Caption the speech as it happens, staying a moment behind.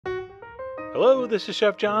Hello, this is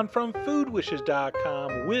Chef John from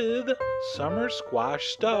foodwishes.com with summer squash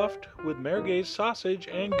stuffed with Merguez sausage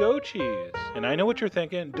and goat cheese. And I know what you're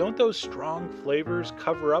thinking, don't those strong flavors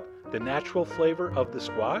cover up the natural flavor of the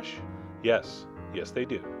squash? Yes, they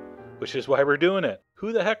do. Which is why we're doing it.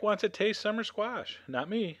 Who the heck wants to taste summer squash? Not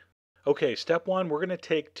me. Okay, step one, we're going to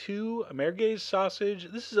take 2 Merguez sausage.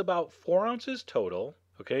 This is about 4 ounces total.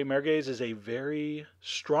 Okay, Merguez is a very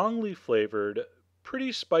strongly flavored,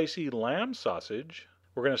 pretty spicy lamb sausage.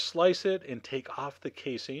 We're going to slice it and take off the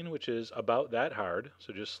casing, which is about that hard.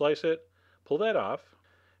 So just slice it, pull that off.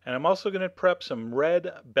 And I'm also going to prep some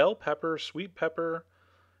red bell pepper, sweet pepper,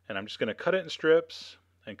 and I'm just going to cut it in strips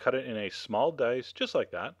and cut it in a small dice, just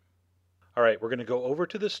like that. All right, we're going to go over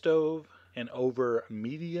to the stove, and over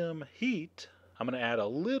medium heat, I'm going to add a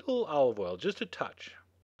little olive oil, just a touch.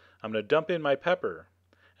 I'm going to dump in my pepper,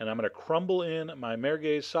 and I'm going to crumble in my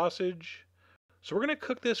Merguez sausage. So we're going to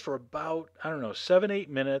cook this for about, 7-8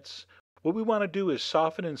 minutes. What we want to do is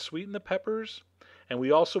soften and sweeten the peppers, and we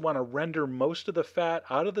also want to render most of the fat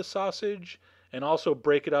out of the sausage and also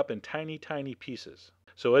break it up in tiny, tiny pieces.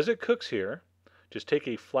 So as it cooks here, just take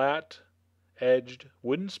a flat-edged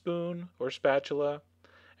wooden spoon or spatula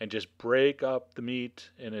and just break up the meat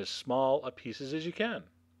in as small a pieces as you can.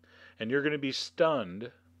 And you're going to be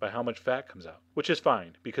stunned by how much fat comes out, which is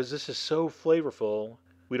fine because this is so flavorful,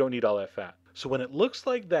 we don't need all that fat. So when it looks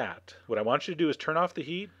like that, what I want you to do is turn off the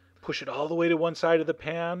heat, push it all the way to one side of the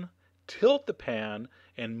pan, tilt the pan,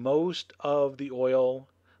 and most of the oil,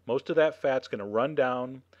 most of that fat's going to run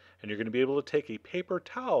down, and you're going to be able to take a paper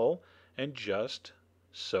towel and just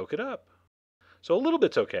soak it up. So a little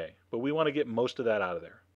bit's okay, but we want to get most of that out of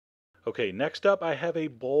there. Okay, next up I have a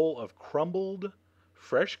bowl of crumbled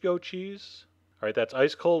fresh goat cheese. All right, that's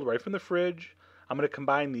ice cold right from the fridge. I'm going to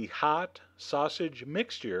combine the hot sausage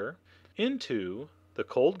mixture into the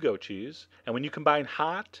cold goat cheese. And when you combine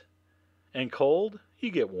hot and cold,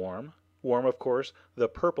 you get warm. Warm, of course, the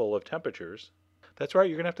purple of temperatures. That's right,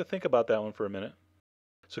 you're going to have to think about that one for a minute.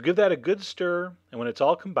 So give that a good stir, and when it's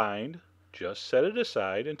all combined, just set it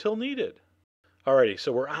aside until needed. Alrighty,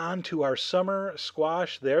 so we're on to our summer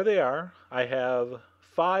squash. There they are. I have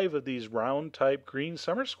 5 of these round type green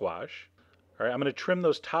summer squash. Alright, I'm going to trim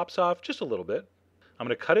those tops off just a little bit. I'm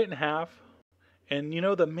going to cut it in half. And you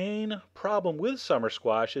know, the main problem with summer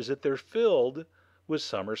squash is that they're filled with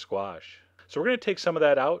summer squash. So we're going to take some of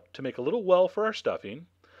that out to make a little well for our stuffing.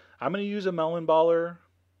 I'm going to use a melon baller.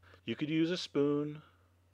 You could use a spoon.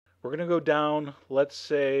 We're going to go down, let's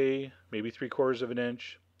say, maybe 3/4 of an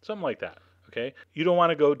inch, something like that. Okay? You don't want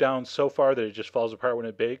to go down so far that it just falls apart when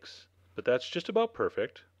it bakes, but that's just about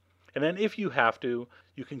perfect. And then if you have to,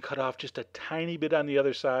 you can cut off just a tiny bit on the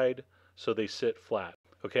other side so they sit flat.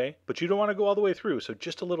 Okay? But you don't want to go all the way through, so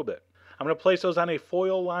just a little bit. I'm going to place those on a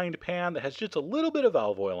foil-lined pan that has just a little bit of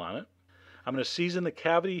olive oil on it. I'm going to season the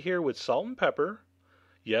cavity here with salt and pepper.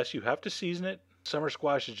 Yes, you have to season it. Summer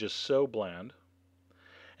squash is just so bland.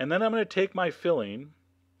 And then I'm going to take my filling,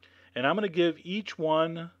 and I'm going to give each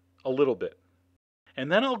one a little bit.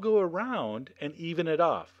 And then I'll go around and even it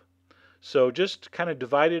off. So just kind of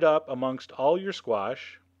divide it up amongst all your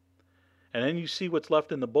squash, and then you see what's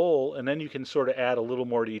left in the bowl, and then you can sort of add a little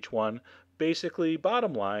more to each one. Basically,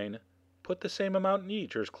 bottom line, put the same amount in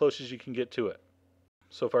each, or as close as you can get to it.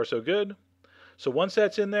 So far, so good. So once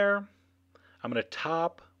that's in there, I'm going to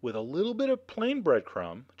top with a little bit of plain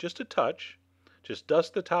breadcrumb, just a touch. Just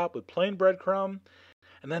dust the top with plain breadcrumb,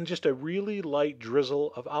 and then just a really light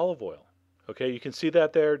drizzle of olive oil. Okay, you can see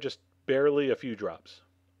that there, just barely a few drops.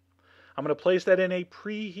 I'm going to place that in a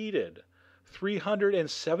preheated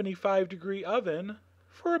 375 degree oven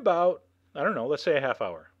for about, let's say a half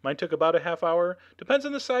hour. Mine took about a half hour. Depends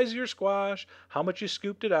on the size of your squash, how much you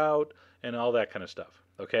scooped it out, and all that kind of stuff.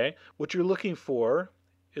 Okay, what you're looking for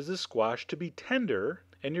is the squash to be tender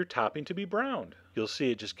and your topping to be browned. You'll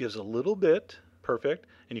see it just gives a little bit, perfect,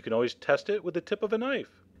 and you can always test it with the tip of a knife.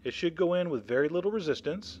 It should go in with very little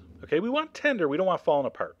resistance. Okay, we want tender, we don't want falling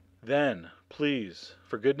apart. Then, please,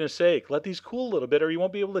 for goodness sake, let these cool a little bit or you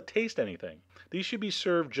won't be able to taste anything. These should be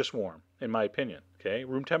served just warm, in my opinion. Okay,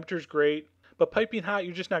 room temperature is great, but piping hot,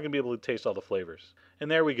 you're just not going to be able to taste all the flavors.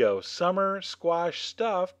 And there we go, summer squash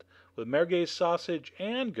stuffed with Merguez sausage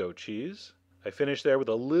and goat cheese. I finished there with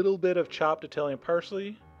a little bit of chopped Italian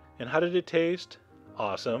parsley. And how did it taste?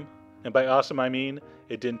 Awesome. And by awesome, I mean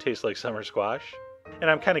it didn't taste like summer squash. And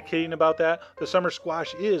I'm kind of kidding about that. The summer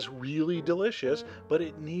squash is really delicious, but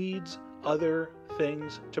it needs other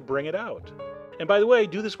things to bring it out. And by the way,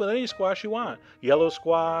 do this with any squash you want. Yellow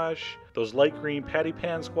squash, those light green patty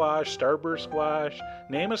pan squash, starburst squash,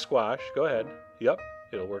 name a squash. Go ahead. Yep,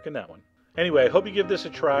 it'll work in that one. Anyway, I hope you give this a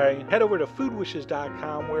try. Head over to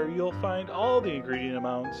foodwishes.com where you'll find all the ingredient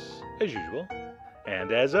amounts as usual.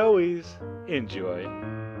 And as always,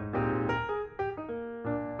 enjoy.